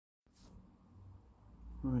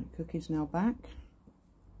Right, Cookie's now back.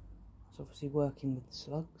 It's obviously working with the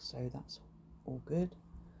slugs, so that's all good.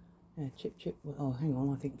 Yeah, ChipChip. Oh, hang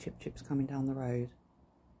on, I think ChipChip's coming down the road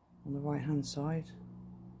on the right hand side.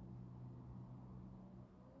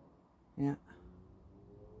 Yeah.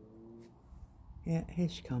 Yeah, here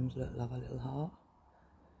she comes. Look, love her little heart.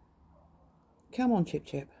 Come on,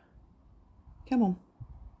 ChipChip. Come on.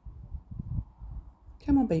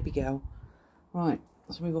 Come on, baby girl. Right,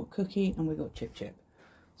 so we've got Cookie and we've got ChipChip.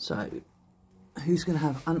 So, who's going to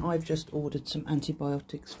have... And I've just ordered some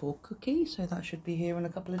antibiotics for Cookie, so that should be here in a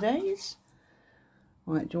couple of days.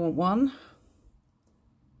 Right, do you want one?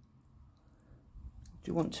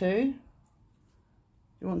 Do you want two? Do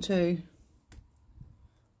you want two?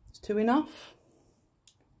 Is two enough?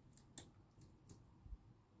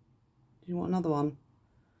 Do you want another one?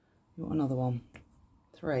 You want another one?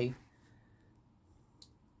 Three.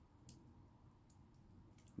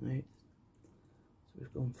 Right. So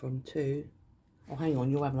we've gone from two. Oh, hang on,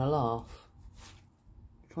 you're having a laugh.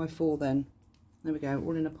 Try four then. There we go,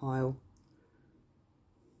 all in a pile.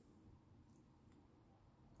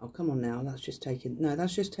 Oh, come on now, that's just taking... No,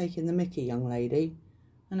 that's just taking the mickey, young lady.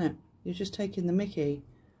 Isn't it? You're just taking the mickey.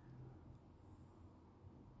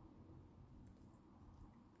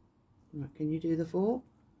 Right, can you do the four?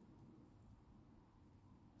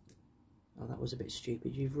 Oh, that was a bit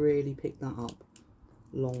stupid. You've really picked that up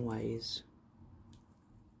long ways.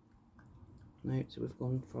 No, so we've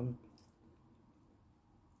gone from...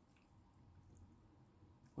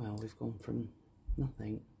 Well, we've gone from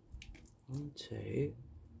nothing. 1, 2...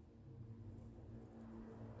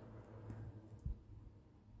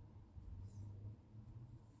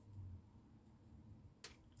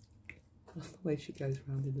 I love the way she goes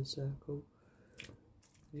round in a circle. Have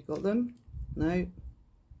you got them? No?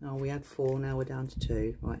 Oh, we had 4, now we're down to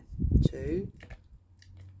 2. Right, 2,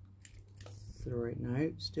 3,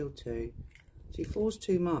 no, still 2. See, 4's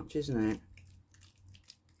too much, isn't it?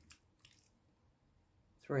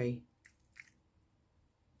 3.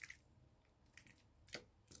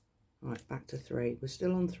 Right, back to 3. We're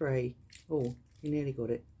still on 3. Oh, you nearly got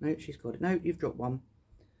it. No, she's got it. No, you've dropped one.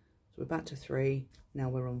 So we're back to 3. Now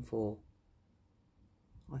we're on 4.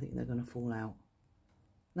 I think they're going to fall out.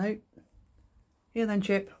 No. Here then,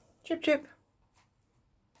 Chip. Chip, Chip.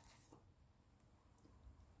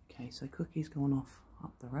 Okay, so Cookie's gone off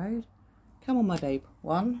up the road. Come on, my babe.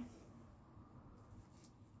 1.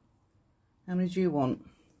 How many do you want?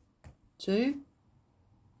 2.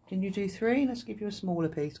 Can you do 3? Let's give you a smaller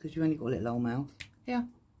piece because you only got a little old mouth. Yeah,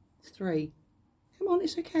 it's 3. Come on,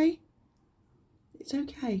 it's okay. It's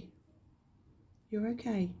okay. You're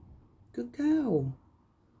okay. Good girl.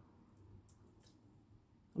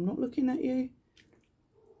 I'm not looking at you.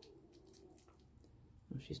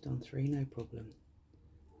 Oh, she's done 3, no problem.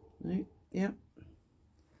 No, yeah.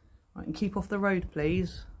 Right, and keep off the road,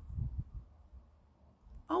 please.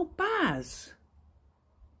 Oh, Baz.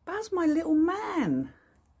 Baz, my little man.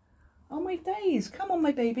 Oh, my days. Come on,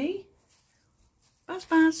 my baby. Baz,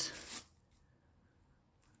 Baz.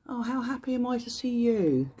 Oh, how happy am I to see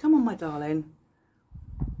you. Come on, my darling.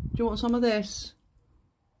 Do you want some of this?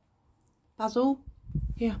 Basil?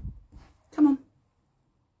 Here. Come on.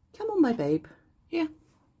 Come on, my babe. Here.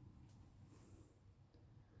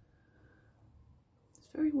 It's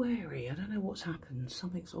very wary. I don't know what's happened.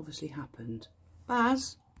 Something's obviously happened.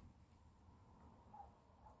 Baz?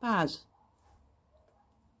 Baz?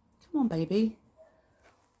 Come on, baby.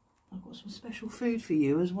 I've got some special food for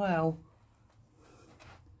you as well.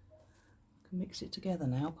 I can mix it together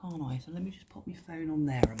now, can't I? So let me just pop my phone on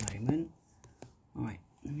there a moment. Right,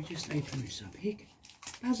 let me just open this up. Here,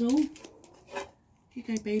 Basil. Here you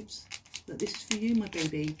go, babes. Look, this is for you, my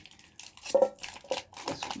baby.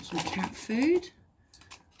 Let's got some cat food.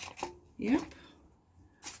 Yep.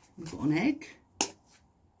 We've got an egg.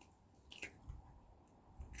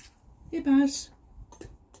 Here, Baz.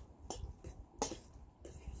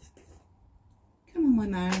 Come on, my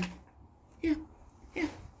man. Here, here.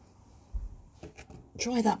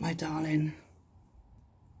 Try that, my darling.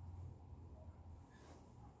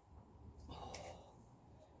 Oh.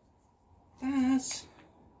 Baz.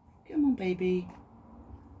 Come on, baby.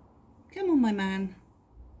 Come on, my man.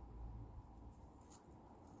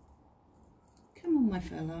 Come on, my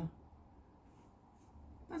fella.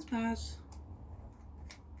 Baz, Baz.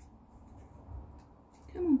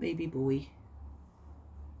 Come on, baby boy.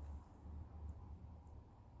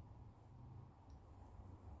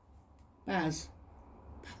 Baz.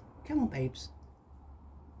 Come on, babes.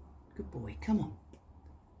 Good boy, come on.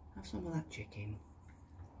 Have some of that chicken.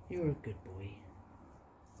 You're a good boy.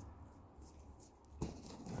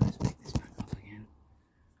 Let's pick this back up again.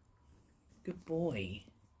 Good boy.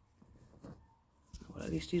 But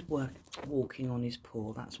at least he's walking on his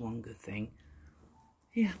paw. That's one good thing.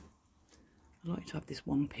 Yeah. I like to have this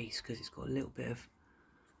one piece because it's got a little bit of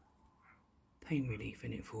pain relief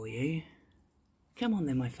in it for you. Come on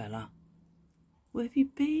then, my fella. Where have you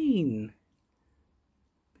been?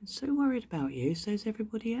 Been so worried about you, so's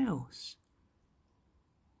everybody else.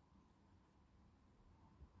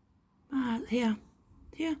 Here.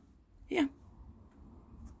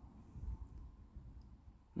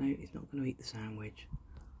 No, he's not going to eat the sandwich.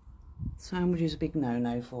 The sandwich is a big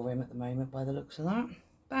no-no for him at the moment by the looks of that.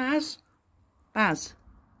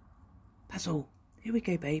 Basil, here we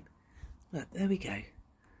go, babe. Look, there we go.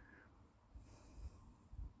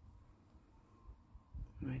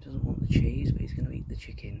 No, he doesn't want the cheese, but he's going to eat the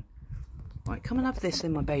chicken. Right, come and have this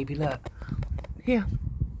then, my baby, look. Here.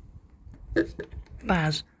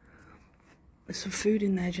 Baz, there's some food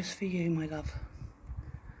in there just for you, my love.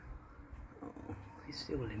 Oh, he's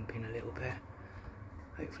still limping a little bit.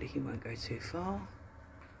 Hopefully he won't go too far.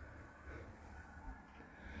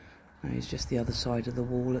 No, he's just the other side of the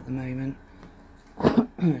wall at the moment.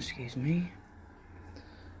 Excuse me.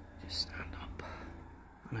 Just stand up.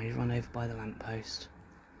 I know he's run over by the lamppost.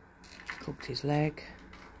 Cooked his leg.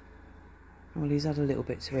 Well, he's had a little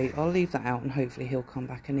bit to eat. I'll leave that out and hopefully he'll come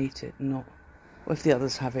back and eat it. Not, well, if the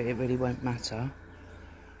others have it, it really won't matter.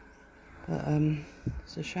 But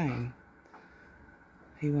it's a shame.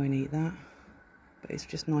 He won't eat that. But it's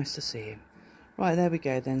just nice to see him. Right, there we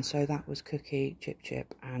go then. So that was Cookie, ChipChip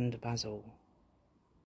and Basil.